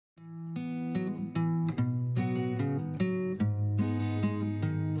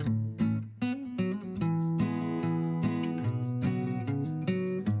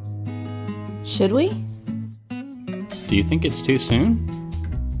Should we? Do you think it's too soon?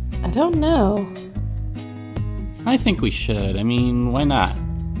 I don't know. I think we should. I mean, why not?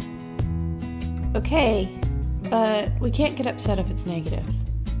 Okay, but we can't get upset if it's negative.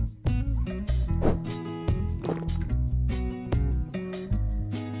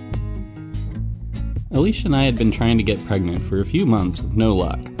 Alicia and I had been trying to get pregnant for a few months with no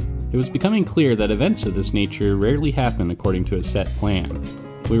luck. It was becoming clear that events of this nature rarely happen according to a set plan.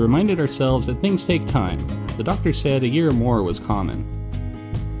 We reminded ourselves that things take time. The doctor said a year or more was common.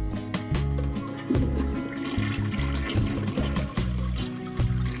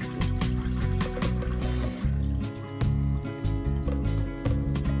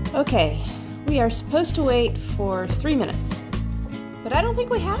 Okay, we are supposed to wait for 3 minutes. But I don't think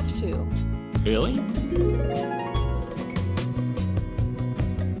we have to. Really?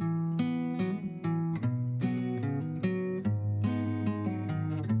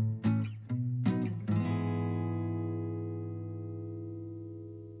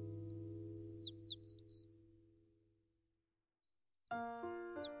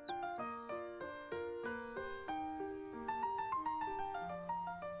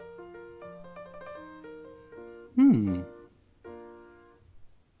 You're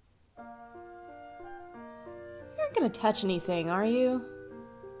not gonna touch anything, are you?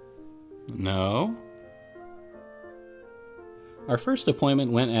 No. Our first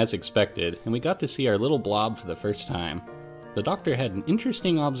appointment went as expected, and we got to see our little blob for the first time. The doctor had an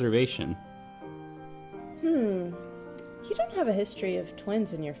interesting observation. You don't have a history of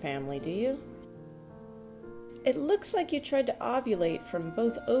twins in your family, do you? It looks like you tried to ovulate from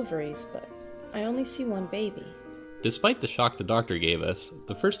both ovaries, but I only see one baby. Despite the shock the doctor gave us,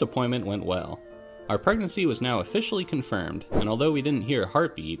 the first appointment went well. Our pregnancy was now officially confirmed, and although we didn't hear a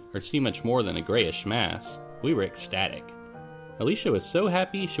heartbeat or see much more than a grayish mass, we were ecstatic. Alicia was so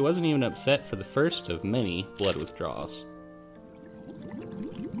happy she wasn't even upset for the first of many blood withdrawals.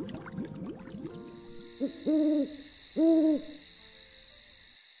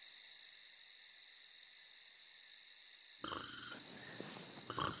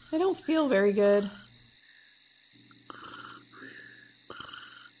 I don't feel very good.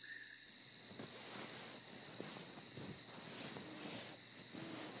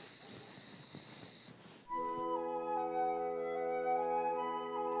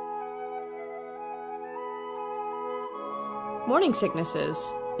 Morning sickness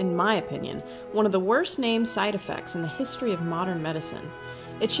is, in my opinion, one of the worst named side effects in the history of modern medicine.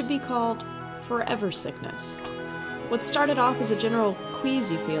 It should be called forever sickness. What started off as a general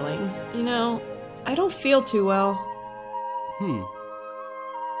queasy feeling, I don't feel too well,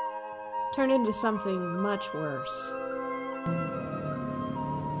 turned into something much worse.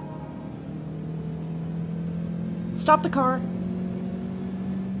 Stop the car.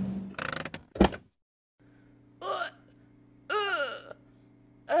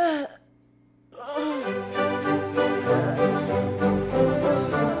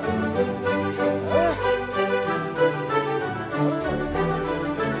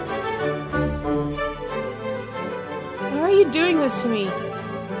 Why are you doing this to me?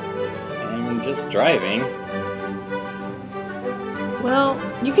 I'm just driving. Well,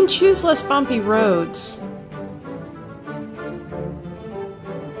 you can choose less bumpy roads.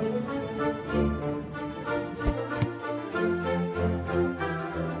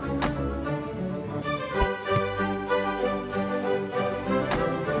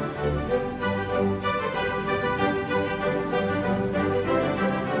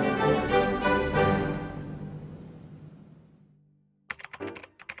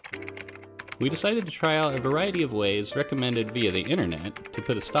 We decided to try out a variety of ways recommended via the internet to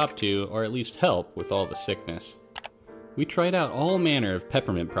put a stop to, or at least help, with all the sickness. We tried out all manner of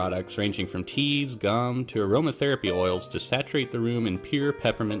peppermint products ranging from teas, gum, to aromatherapy oils to saturate the room in pure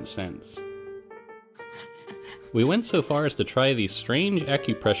peppermint scents. We went so far as to try these strange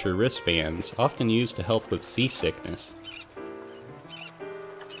acupressure wristbands often used to help with seasickness.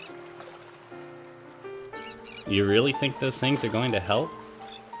 You really think those things are going to help?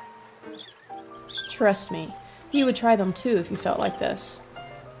 Trust me, you would try them too if you felt like this.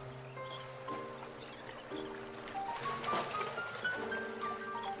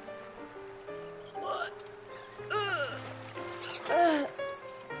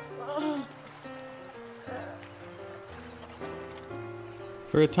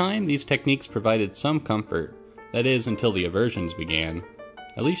 For a time, these techniques provided some comfort, that is, until the aversions began.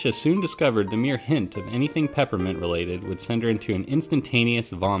 Alicia soon discovered the mere hint of anything peppermint related would send her into an instantaneous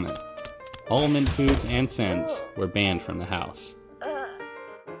vomit. All mint foods and scents were banned from the house.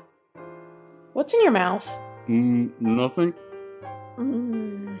 What's in your mouth? Nothing.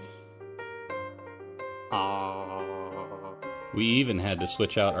 We even had to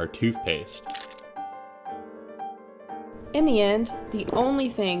switch out our toothpaste. In the end, the only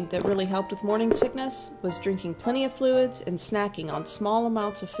thing that really helped with morning sickness was drinking plenty of fluids and snacking on small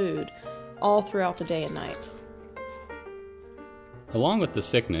amounts of food all throughout the day and night. Along with the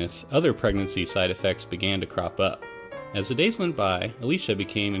sickness, other pregnancy side effects began to crop up. As the days went by, Alicia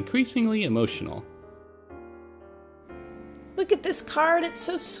became increasingly emotional. Look at this card, it's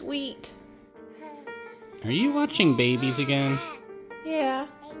so sweet. Are you watching babies again? Yeah.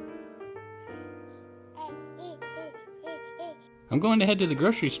 I'm going to head to the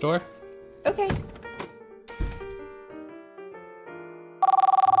grocery store. Okay.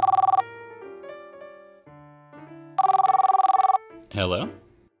 Hello?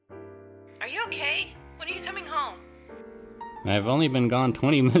 Are you okay? When are you coming home? I've only been gone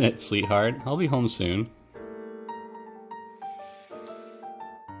 20 minutes, sweetheart. I'll be home soon.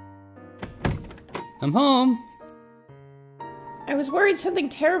 I'm home! I was worried something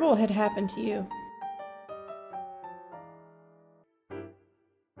terrible had happened to you.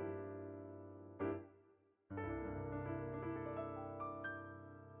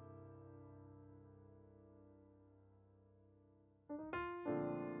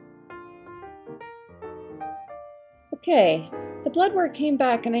 Okay, the blood work came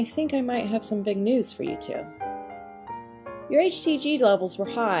back and I think I might have some big news for you two. Your HCG levels were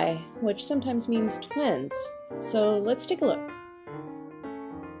high, which sometimes means twins, so let's take a look.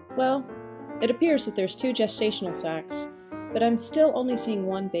 Well, it appears that there's 2 gestational sacs, but I'm still only seeing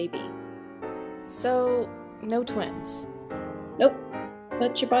 1 baby. So, no twins. Nope,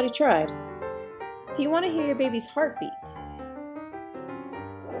 but your body tried. Do you want to hear your baby's heartbeat?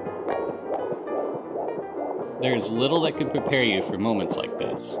 There's little that could prepare you for moments like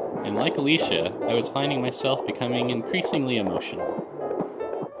this, and like Alicia, I was finding myself becoming increasingly emotional.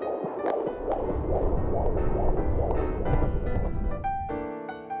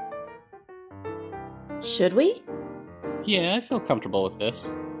 Should we? Yeah, I feel comfortable with this.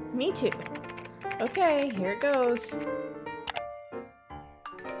 Me too. Okay, here it goes.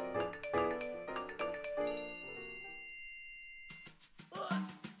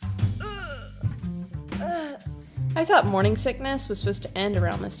 I thought morning sickness was supposed to end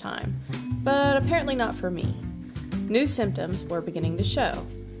around this time, but apparently not for me. New symptoms were beginning to show,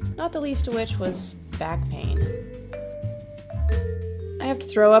 not the least of which was back pain. I have to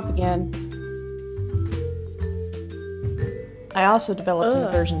throw up again. I also developed an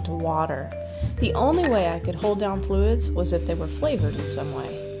aversion to water. The only way I could hold down fluids was if they were flavored in some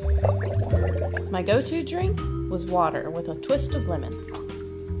way. My go-to drink was water with a twist of lemon.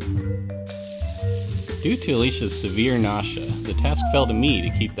 Due to Alicia's severe nausea, the task fell to me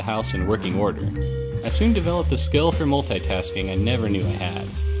to keep the house in working order. I soon developed a skill for multitasking I never knew I had.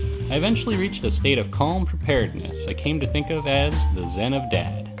 I eventually reached a state of calm preparedness I came to think of as the Zen of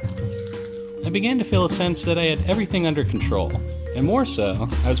Dad. I began to feel a sense that I had everything under control, and more so,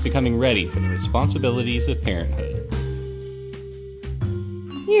 I was becoming ready for the responsibilities of parenthood.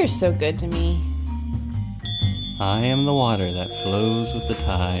 You're so good to me. I am the water that flows with the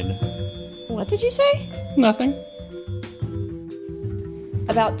tide. What did you say? Nothing.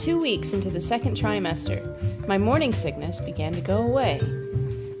 About 2 weeks into the second trimester, my morning sickness began to go away.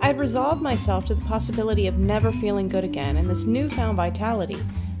 I had resolved myself to the possibility of never feeling good again, and this newfound vitality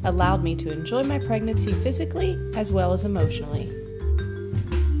allowed me to enjoy my pregnancy physically as well as emotionally.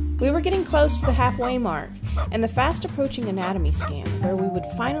 We were getting close to the halfway mark, and the fast approaching anatomy scan where we would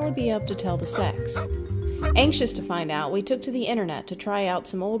finally be able to tell the sex. Anxious to find out, we took to the internet to try out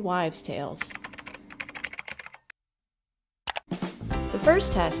some old wives' tales. The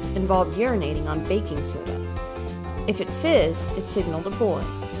first test involved urinating on baking soda. If it fizzed, it signaled a boy,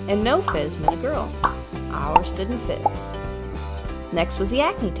 and no fizz meant a girl. Ours didn't fizz. Next was the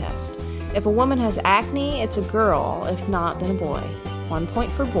acne test. If a woman has acne, it's a girl. If not, then a boy. 1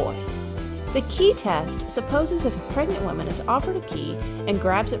 point for boy. The key test supposes if a pregnant woman is offered a key and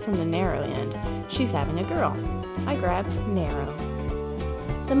grabs it from the narrow end, she's having a girl. I grabbed narrow.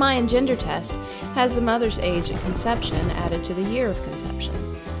 The Mayan gender test has the mother's age at conception added to the year of conception.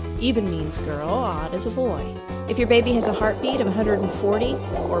 Even means girl, odd is a boy. If your baby has a heartbeat of 140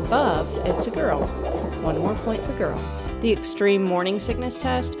 or above, it's a girl. 1 more point for girl. The extreme morning sickness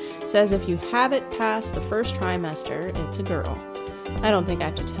test says if you have it past the first trimester, it's a girl. I don't think I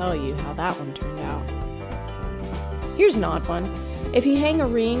have to tell you how that one turned out. Here's an odd one. If you hang a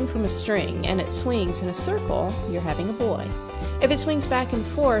ring from a string and it swings in a circle, you're having a boy. If it swings back and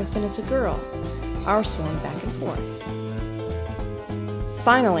forth, then it's a girl. Ours swung back and forth.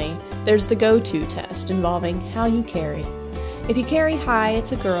 Finally, there's the go-to test involving how you carry. If you carry high,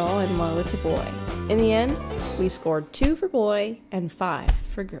 it's a girl, and low, it's a boy. In the end, we scored 2 for boy and 5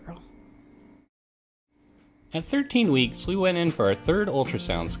 for girl. At 13 weeks, we went in for our 3rd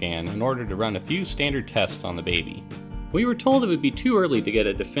ultrasound scan in order to run a few standard tests on the baby. We were told it would be too early to get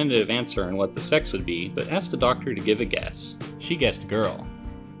a definitive answer on what the sex would be, but asked the doctor to give a guess. She guessed girl.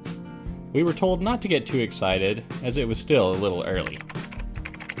 We were told not to get too excited, as it was still a little early.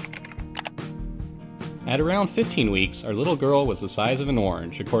 At around 15 weeks, our little girl was the size of an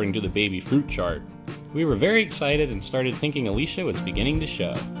orange, according to the baby fruit chart. We were very excited and started thinking Alicia was beginning to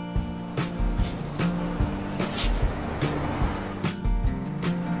show.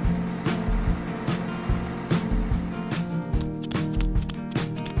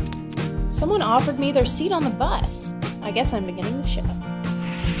 Someone offered me their seat on the bus. I guess I'm beginning to show.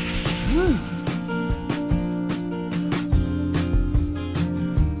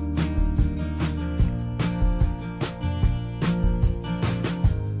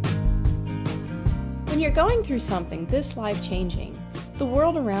 When you're going through something this life-changing, the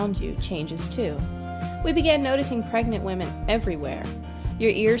world around you changes too. We began noticing pregnant women everywhere.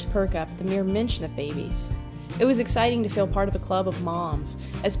 Your ears perk up at the mere mention of babies. It was exciting to feel part of a club of moms,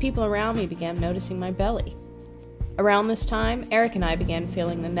 as people around me began noticing my belly. Around this time, Eric and I began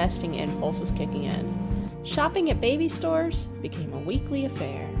feeling the nesting impulses kicking in. Shopping at baby stores became a weekly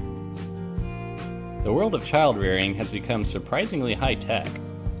affair. The world of child rearing has become surprisingly high-tech.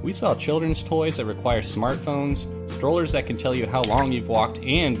 We saw children's toys that require smartphones, strollers that can tell you how long you've walked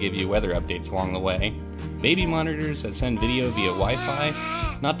and give you weather updates along the way, baby monitors that send video via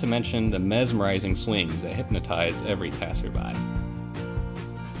Wi-Fi, not to mention the mesmerizing swings that hypnotize every passerby.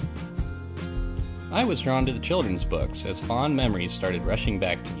 I was drawn to the children's books as fond memories started rushing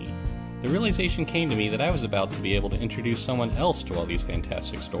back to me. The realization came to me that I was about to be able to introduce someone else to all these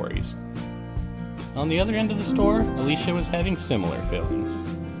fantastic stories. On the other end of the store, Alicia was having similar feelings.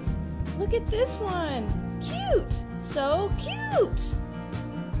 Look at this one! Cute! So cute!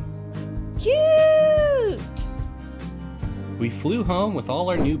 Cute! We flew home with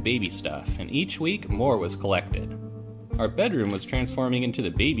all our new baby stuff, and each week more was collected. Our bedroom was transforming into the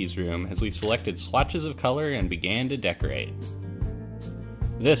baby's room as we selected swatches of color and began to decorate.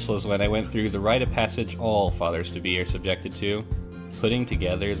 This was when I went through the rite of passage all fathers-to-be are subjected to, putting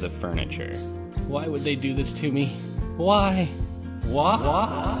together the furniture. Why would they do this to me? Why?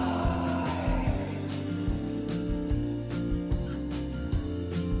 Why?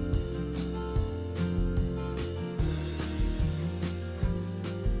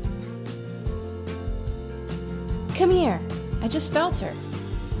 Come here. I just felt her.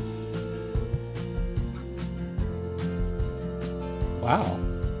 Wow.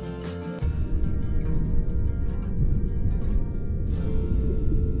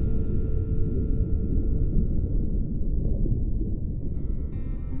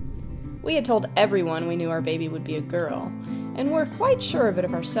 We had told everyone we knew our baby would be a girl, and were quite sure of it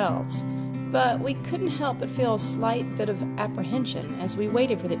of ourselves. But we couldn't help but feel a slight bit of apprehension as we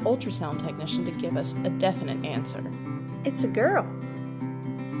waited for the ultrasound technician to give us a definite answer. It's a girl.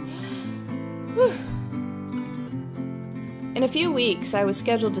 In a few weeks, I was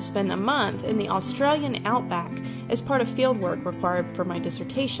scheduled to spend a month in the Australian outback as part of fieldwork required for my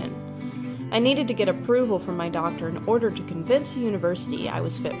dissertation. I needed to get approval from my doctor in order to convince the university I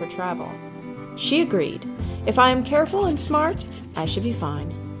was fit for travel. She agreed. If I am careful and smart, I should be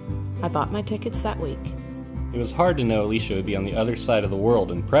fine. I bought my tickets that week. It was hard to know Alicia would be on the other side of the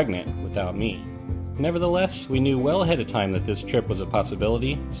world and pregnant without me. Nevertheless, we knew well ahead of time that this trip was a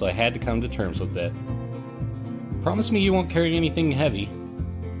possibility, so I had to come to terms with it. Promise me you won't carry anything heavy.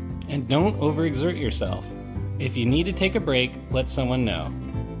 And don't overexert yourself. If you need to take a break, let someone know.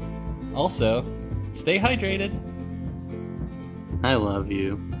 Also, stay hydrated. I love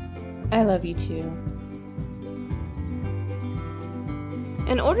you. I love you too.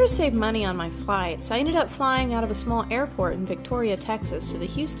 In order to save money on my flights, I ended up flying out of a small airport in Victoria, Texas to the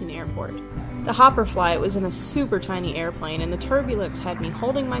Houston airport. The hopper flight was in a super tiny airplane, and the turbulence had me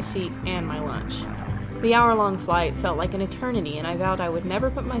holding my seat and my lunch. The hour-long flight felt like an eternity, and I vowed I would never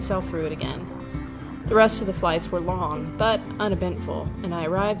put myself through it again. The rest of the flights were long, but uneventful, and I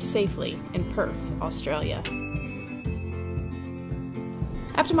arrived safely in Perth, Australia.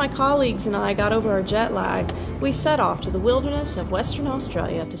 After my colleagues and I got over our jet lag, we set off to the wilderness of Western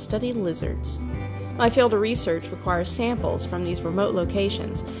Australia to study lizards. My field of research requires samples from these remote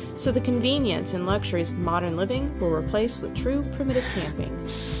locations, so the convenience and luxuries of modern living were replaced with true primitive camping.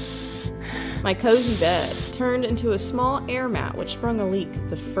 My cozy bed turned into a small air mat which sprung a leak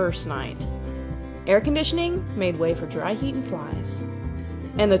the first night. Air conditioning made way for dry heat and flies.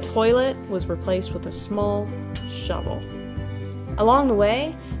 And the toilet was replaced with a small shovel. Along the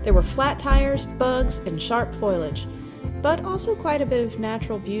way, there were flat tires, bugs, and sharp foliage, but also quite a bit of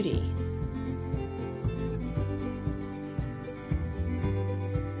natural beauty.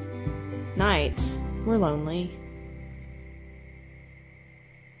 Nights were lonely.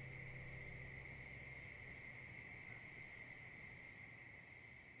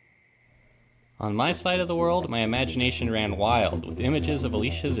 On my side of the world, my imagination ran wild with images of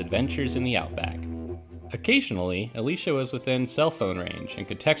Alicia's adventures in the outback. Occasionally, Alicia was within cell phone range and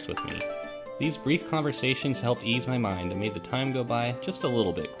could text with me. These brief conversations helped ease my mind and made the time go by just a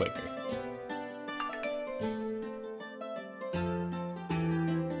little bit quicker.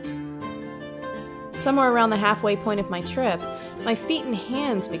 Somewhere around the halfway point of my trip, my feet and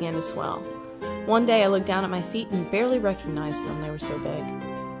hands began to swell. One day I looked down at my feet and barely recognized them, they were so big.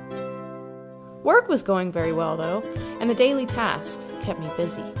 Work was going very well though, and the daily tasks kept me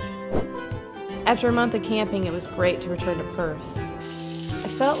busy. After a month of camping, it was great to return to Perth. I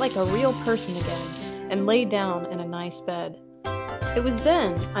felt like a real person again, and laid down in a nice bed. It was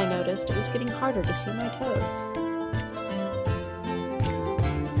then I noticed it was getting harder to see my toes.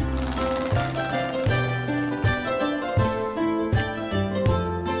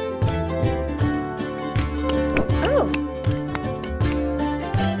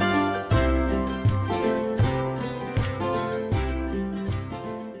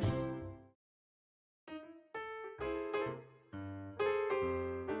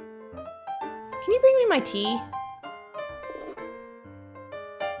 Can you bring me my tea?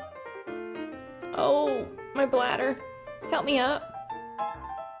 Oh, my bladder. Help me up.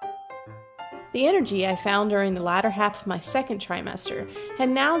 The energy I found during the latter half of my second trimester had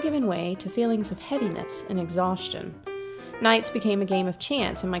now given way to feelings of heaviness and exhaustion. Nights became a game of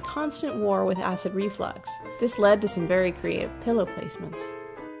chance and my constant war with acid reflux. This led to some very creative pillow placements.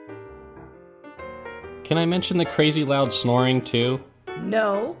 Can I mention the crazy loud snoring too?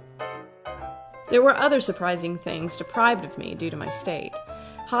 No. There were other surprising things deprived of me due to my state.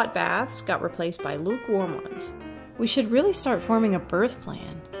 Hot baths got replaced by lukewarm ones. We should really start forming a birth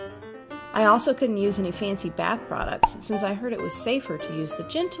plan. I also couldn't use any fancy bath products since I heard it was safer to use the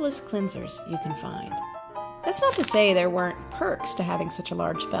gentlest cleansers you can find. That's not to say there weren't perks to having such a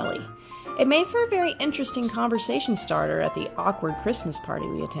large belly. It made for a very interesting conversation starter at the awkward Christmas party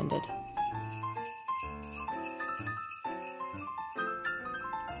we attended.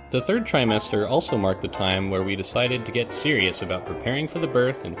 The third trimester also marked the time where we decided to get serious about preparing for the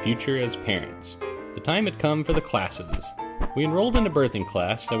birth and future as parents. The time had come for the classes. We enrolled in a birthing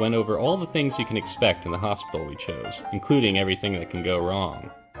class that went over all the things you can expect in the hospital we chose, including everything that can go wrong.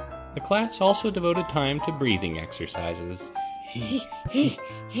 The class also devoted time to breathing exercises.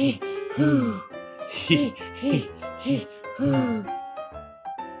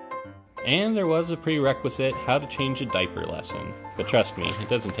 And there was a prerequisite how to change a diaper lesson. But trust me, it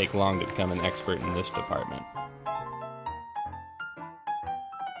doesn't take long to become an expert in this department.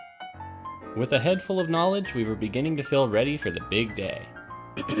 With a head full of knowledge, we were beginning to feel ready for the big day.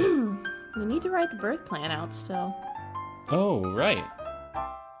 We need to write the birth plan out still. Oh, right.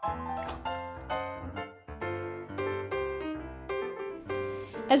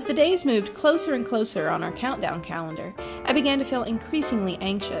 As the days moved closer and closer on our countdown calendar, I began to feel increasingly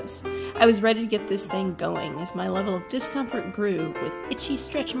anxious. I was ready to get this thing going as my level of discomfort grew with itchy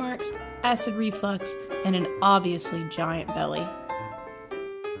stretch marks, acid reflux, and an obviously giant belly.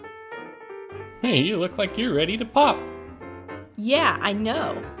 Hey, you look like you're ready to pop. Yeah, I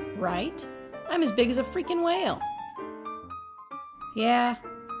know, right? I'm as big as a freaking whale. Yeah,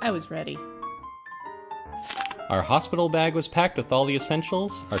 I was ready. Our hospital bag was packed with all the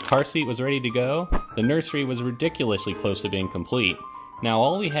essentials, our car seat was ready to go, the nursery was ridiculously close to being complete. Now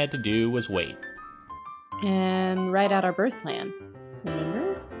all we had to do was wait. And write out our birth plan.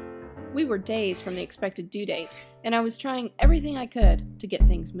 Remember? We were days from the expected due date, and I was trying everything I could to get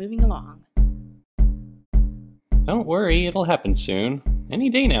things moving along. Don't worry, it'll happen soon. Any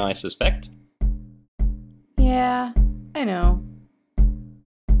day now, I suspect. Yeah, I know.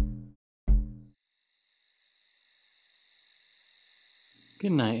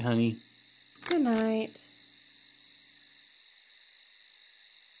 Good night, honey. Good night.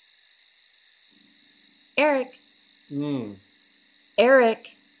 Eric. Eric.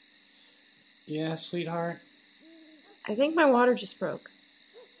 Yeah, sweetheart? I think my water just broke.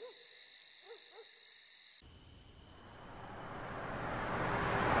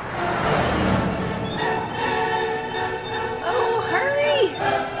 Oh, hurry!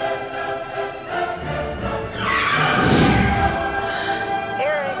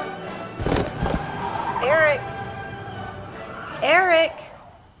 Eric!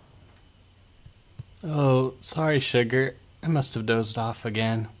 Oh, sorry, sugar. I must have dozed off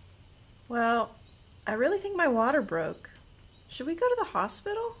again. Well, I really think my water broke. Should we go to the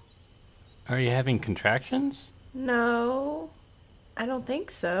hospital? Are you having contractions? No, I don't think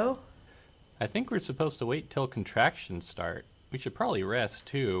so. I think we're supposed to wait till contractions start. We should probably rest,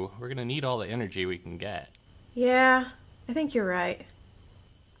 too. We're gonna need all the energy we can get. Yeah, I think you're right.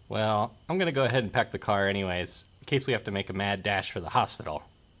 Well, I'm gonna go ahead and pack the car anyways, in case we have to make a mad dash for the hospital.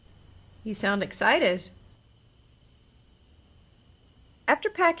 You sound excited. After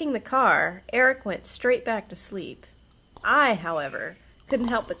packing the car, Eric went straight back to sleep. I, however, couldn't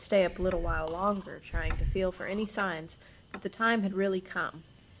help but stay up a little while longer, trying to feel for any signs that the time had really come.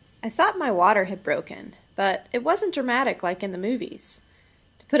 I thought my water had broken, but it wasn't dramatic like in the movies.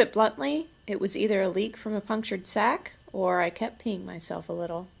 To put it bluntly, it was either a leak from a punctured sac, or I kept peeing myself a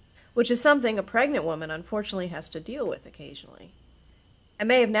little, which is something a pregnant woman unfortunately has to deal with occasionally. I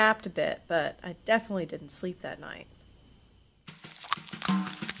may have napped a bit, but I definitely didn't sleep that night.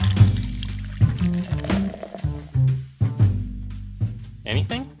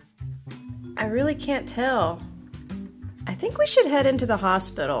 Anything? I really can't tell. I think we should head into the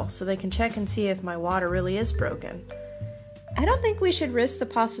hospital so they can check and see if my water really is broken. I don't think we should risk the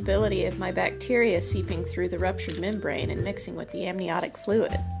possibility of my bacteria seeping through the ruptured membrane and mixing with the amniotic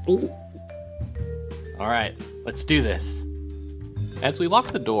fluid. Alright, let's do this. As we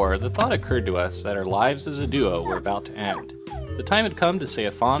locked the door, the thought occurred to us that our lives as a duo were about to end. The time had come to say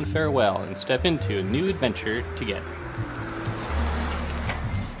a fond farewell and step into a new adventure together.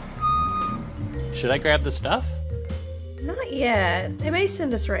 Should I grab the stuff? Not yet. They may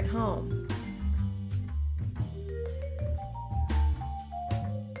send us right home.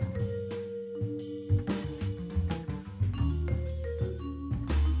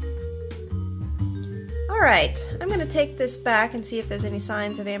 Alright, I'm going to take this back and see if there's any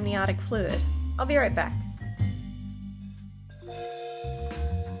signs of amniotic fluid. I'll be right back.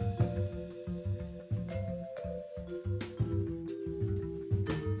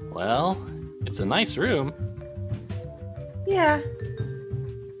 Well, it's a nice room. Yeah.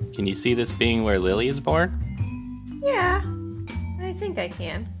 Can you see this being where Lily is born? Yeah, I think I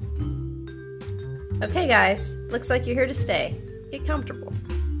can. Okay guys, looks like you're here to stay. Get comfortable.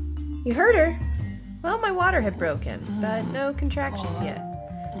 You heard her. Well, my water had broken, but no contractions yet.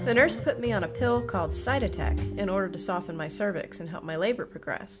 The nurse put me on a pill called Cytotec in order to soften my cervix and help my labor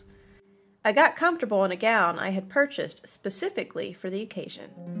progress. I got comfortable in a gown I had purchased specifically for the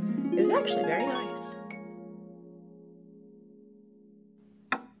occasion. It was actually very nice.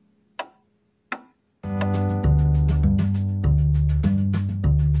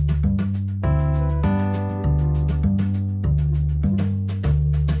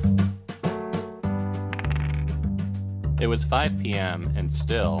 It was 5 p.m. and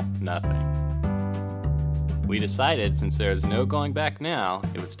still nothing. We decided since there is no going back now,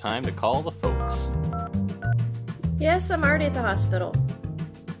 it was time to call the folks. Yes, I'm already at the hospital.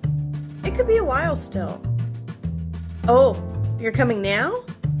 It could be a while still. Oh, you're coming now?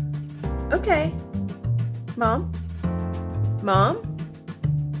 Okay. Mom? Mom?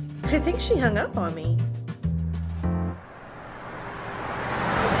 I think she hung up on me.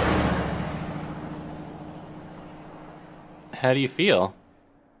 How do you feel?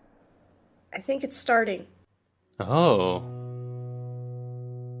 I think it's starting. Oh.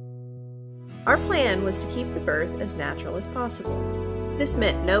 Our plan was to keep the birth as natural as possible. This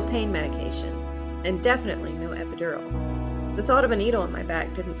meant no pain medication, and definitely no epidural. The thought of a needle in my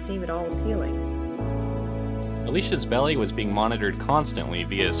back didn't seem at all appealing. Alicia's belly was being monitored constantly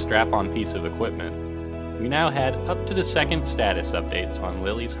via a strap-on piece of equipment. We now had up-to-the-second status updates on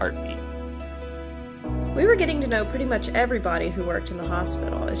Lily's heartbeat. We were getting to know pretty much everybody who worked in the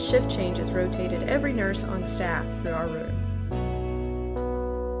hospital as shift changes rotated every nurse on staff through our room.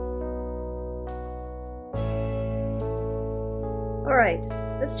 Alright,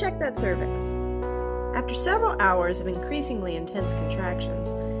 let's check that cervix. After several hours of increasingly intense contractions,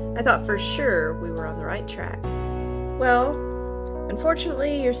 I thought for sure we were on the right track. Well,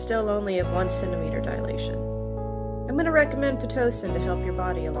 unfortunately, you're still only of 1 centimeter dilation. I'm going to recommend Pitocin to help your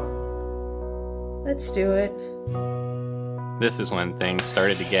body along. Let's do it. This is when things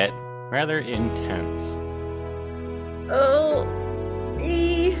started to get rather intense. Oh.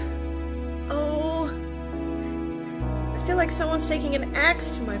 I feel like someone's taking an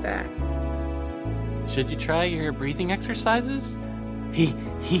axe to my back. Should you try your breathing exercises? He,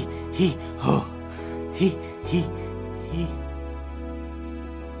 oh. He.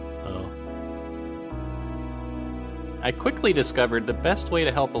 Oh. I quickly discovered the best way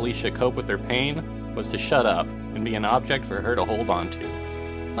to help Alicia cope with her pain was to shut up and be an object for her to hold on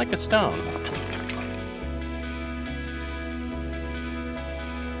to, like a stone.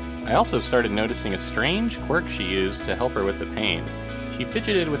 I also started noticing a strange quirk she used to help her with the pain. She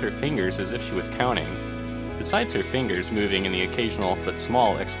fidgeted with her fingers as if she was counting. Besides her fingers moving in the occasional but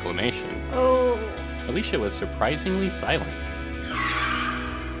small exclamation, Oh. Alicia was surprisingly silent.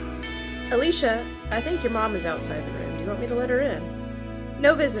 Alicia, I think your mom is outside the room. Do you want me to let her in?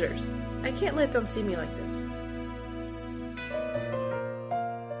 No visitors. I can't let them see me like this.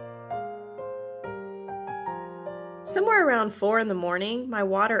 Somewhere around 4 in the morning, my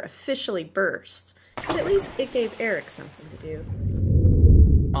water officially burst, but at least it gave Eric something to do.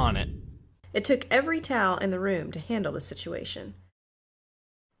 On it. It took every towel in the room to handle the situation.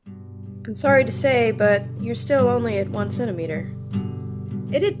 I'm sorry to say, but you're still only at 1 centimeter.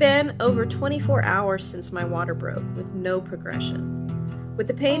 It had been over 24 hours since my water broke, with no progression. With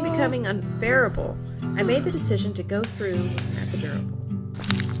the pain becoming unbearable, I made the decision to go through with an epidural.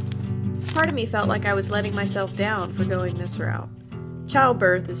 Part of me felt like I was letting myself down for going this route.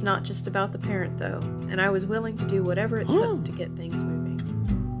 Childbirth is not just about the parent, though, and I was willing to do whatever it took to get things moving.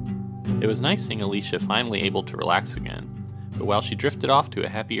 It was nice seeing Alicia finally able to relax again, but while she drifted off to a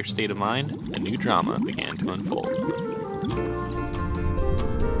happier state of mind, a new drama began to unfold.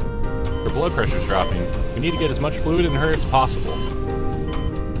 Her blood pressure's dropping. We need to get as much fluid in her as possible.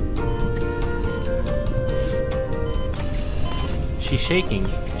 She's shaking.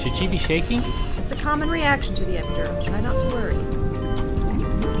 Should she be shaking? It's a common reaction to the epidural. Try not to worry.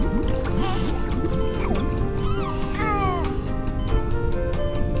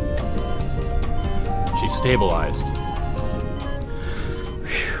 She's stabilized.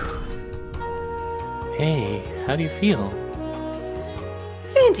 Whew. Hey, how do you feel?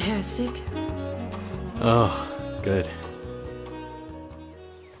 Fantastic. Oh, good.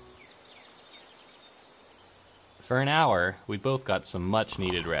 For an hour, we both got some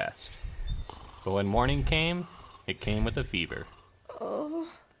much-needed rest. But when morning came, it came with a fever. Oh.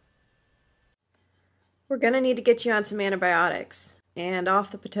 We're gonna need to get you on some antibiotics, and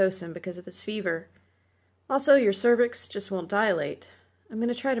off the Pitocin because of this fever. Also, your cervix just won't dilate. I'm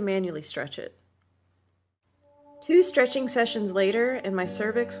gonna try to manually stretch it. 2 stretching sessions later, and my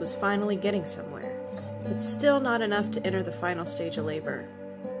cervix was finally getting somewhere, but still not enough to enter the final stage of labor.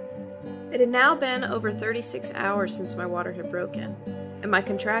 It had now been over 36 hours since my water had broken, and my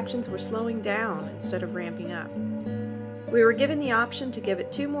contractions were slowing down instead of ramping up. We were given the option to give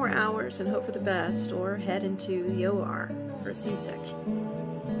it 2 more hours and hope for the best, or head into the OR for a C-section.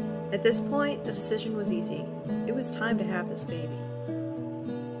 At this point, the decision was easy. It was time to have this baby.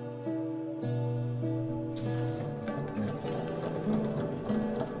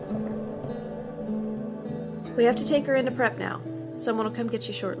 We have to take her into prep now. Someone will come get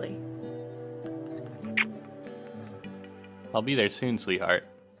you shortly. I'll be there soon, sweetheart.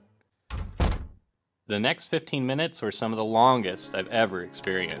 The next 15 minutes were some of the longest I've ever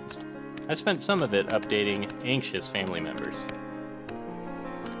experienced. I spent some of it updating anxious family members.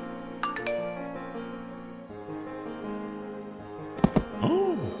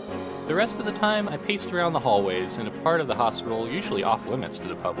 The rest of the time, I paced around the hallways in a part of the hospital usually off limits to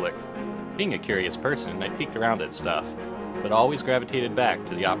the public. Being a curious person, I peeked around at stuff, but always gravitated back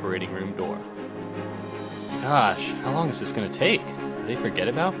to the operating room door. Gosh, how long is this gonna take? Did they forget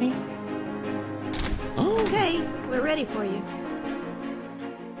about me? Okay, we're ready for you.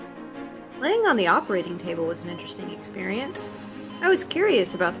 Laying on the operating table was an interesting experience. I was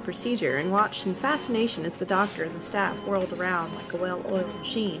curious about the procedure and watched in fascination as the doctor and the staff whirled around like a well-oiled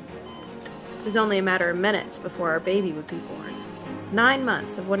machine. It was only a matter of minutes before our baby would be born. 9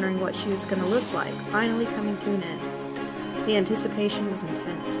 months of wondering what she was going to look like finally coming to an end. The anticipation was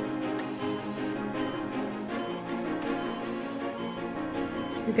intense.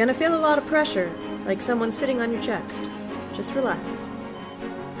 You're going to feel a lot of pressure, like someone sitting on your chest. Just relax.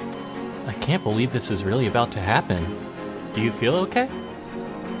 I can't believe this is really about to happen. Do you feel okay?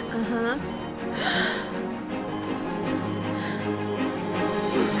 Uh-huh.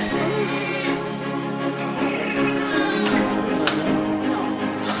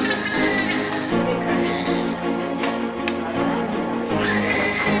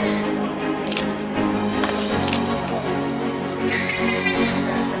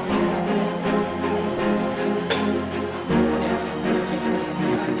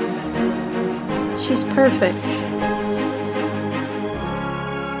 She's perfect.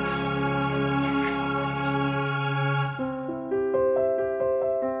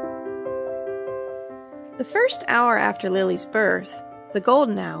 The first hour after Lily's birth, the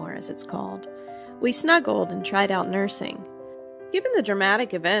golden hour as it's called, we snuggled and tried out nursing. Given the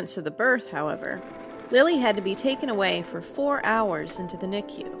dramatic events of the birth, however, Lily had to be taken away for 4 hours into the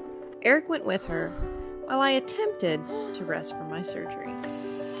NICU. Eric went with her, while I attempted to rest from my surgery.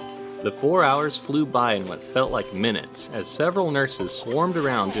 The 4 hours flew by in what felt like minutes, as several nurses swarmed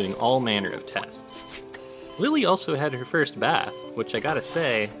around doing all manner of tests. Lily also had her first bath, which I gotta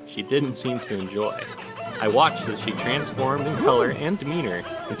say, she didn't seem to enjoy. I watched as she transformed in color and demeanor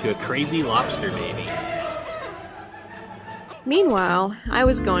into a crazy lobster baby. Meanwhile, I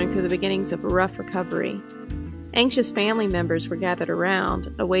was going through the beginnings of a rough recovery. Anxious family members were gathered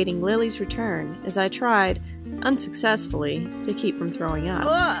around, awaiting Lily's return as I tried, unsuccessfully, to keep from throwing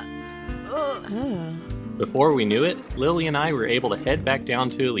up. Before we knew it, Lily and I were able to head back down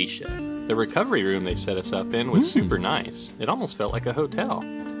to Alicia. The recovery room they set us up in was super nice. It almost felt like a hotel.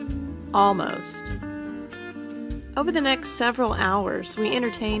 Almost. Over the next several hours, we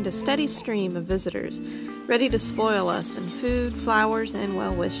entertained a steady stream of visitors, ready to spoil us in food, flowers, and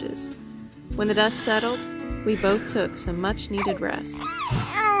well wishes. When the dust settled, we both took some much-needed rest.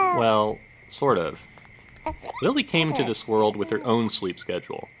 Well, sort of. Lily came into this world with her own sleep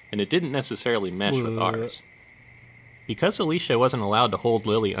schedule, and it didn't necessarily mesh with ours. Because Alicia wasn't allowed to hold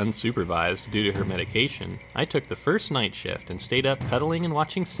Lily unsupervised due to her medication, I took the first night shift and stayed up cuddling and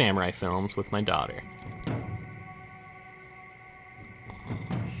watching samurai films with my daughter.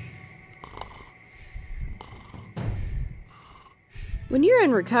 When you're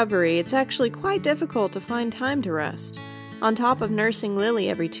in recovery, it's actually quite difficult to find time to rest. On top of nursing Lily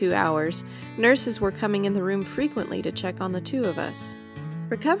every 2 hours, nurses were coming in the room frequently to check on the two of us.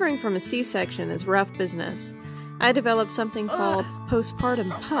 Recovering from a C-section is rough business. I developed something called postpartum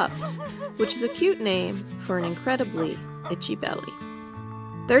puffs, which is a cute name for an incredibly itchy belly.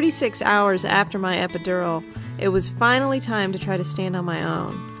 36 hours after my epidural, it was finally time to try to stand on my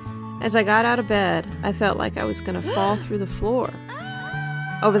own. As I got out of bed, I felt like I was going to fall through the floor.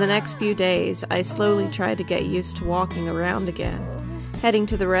 Over the next few days, I slowly tried to get used to walking around again. Heading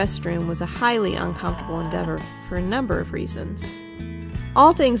to the restroom was a highly uncomfortable endeavor for a number of reasons.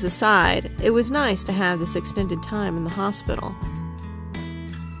 All things aside, it was nice to have this extended time in the hospital.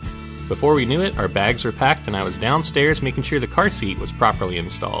 Before we knew it, our bags were packed and I was downstairs making sure the car seat was properly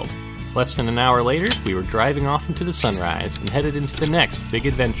installed. Less than an hour later, we were driving off into the sunrise and headed into the next big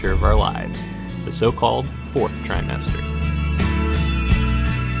adventure of our lives, the so-called 4th trimester.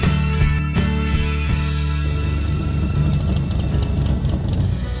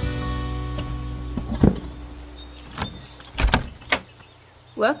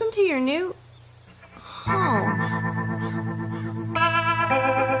 Welcome to your new home.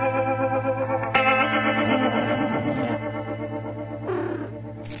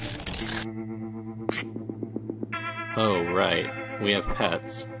 Oh, right. We have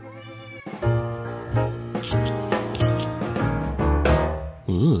pets.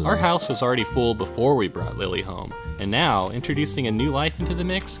 Ooh. Our house was already full before we brought Lily home, and now, introducing a new life into the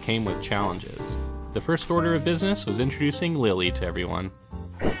mix came with challenges. The first order of business was introducing Lily to everyone.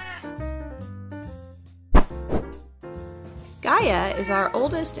 Gaia is our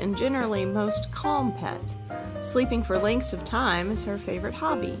oldest and generally most calm pet. Sleeping for lengths of time is her favorite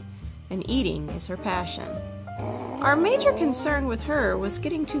hobby, and eating is her passion. Our major concern with her was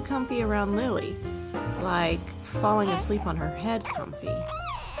getting too comfy around Lily, like falling asleep on her head comfy.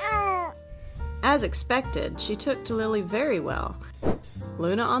 As expected, she took to Lily very well.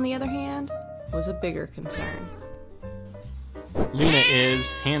 Luna, on the other hand, was a bigger concern. Luna is,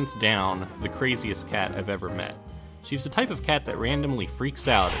 hands down, the craziest cat I've ever met. She's the type of cat that randomly freaks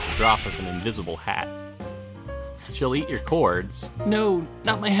out at the drop of an invisible hat. She'll eat your cords. No,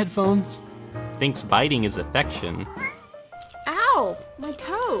 not my headphones. Thinks biting is affection. Ow! My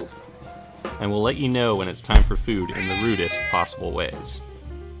toe! And will let you know when it's time for food in the rudest possible ways.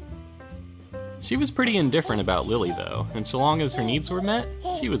 She was pretty indifferent about Lily, though, and so long as her needs were met,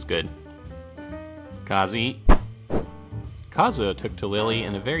 she was good. Kazuo took to Lily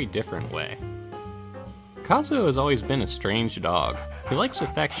in a very different way. Kazuo has always been a strange dog. He likes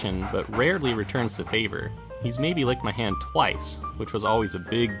affection, but rarely returns the favor. He's maybe licked my hand twice, which was always a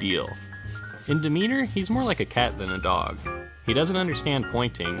big deal. In demeanor, he's more like a cat than a dog. He doesn't understand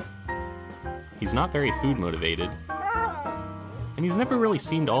pointing. He's not very food motivated. And he's never really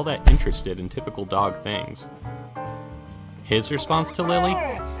seemed all that interested in typical dog things. His response to Lily?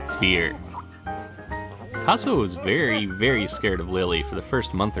 Fear. Kazuo was very, very scared of Lily for the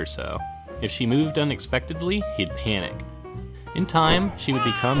first month or so. If she moved unexpectedly, he'd panic. In time, she would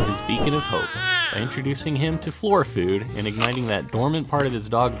become his beacon of hope by introducing him to floor food and igniting that dormant part of his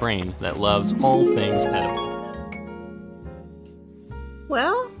dog brain that loves all things edible.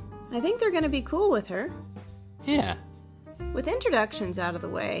 Well, I think they're going to be cool with her. Yeah. With introductions out of the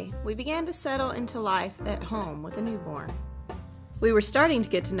way, we began to settle into life at home with a newborn. We were starting to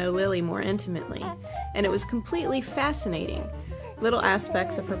get to know Lily more intimately, and it was completely fascinating. Little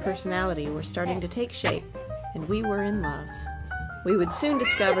aspects of her personality were starting to take shape, and we were in love. We would soon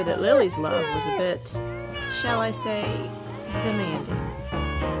discover that Lily's love was a bit, shall I say,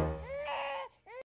 demanding.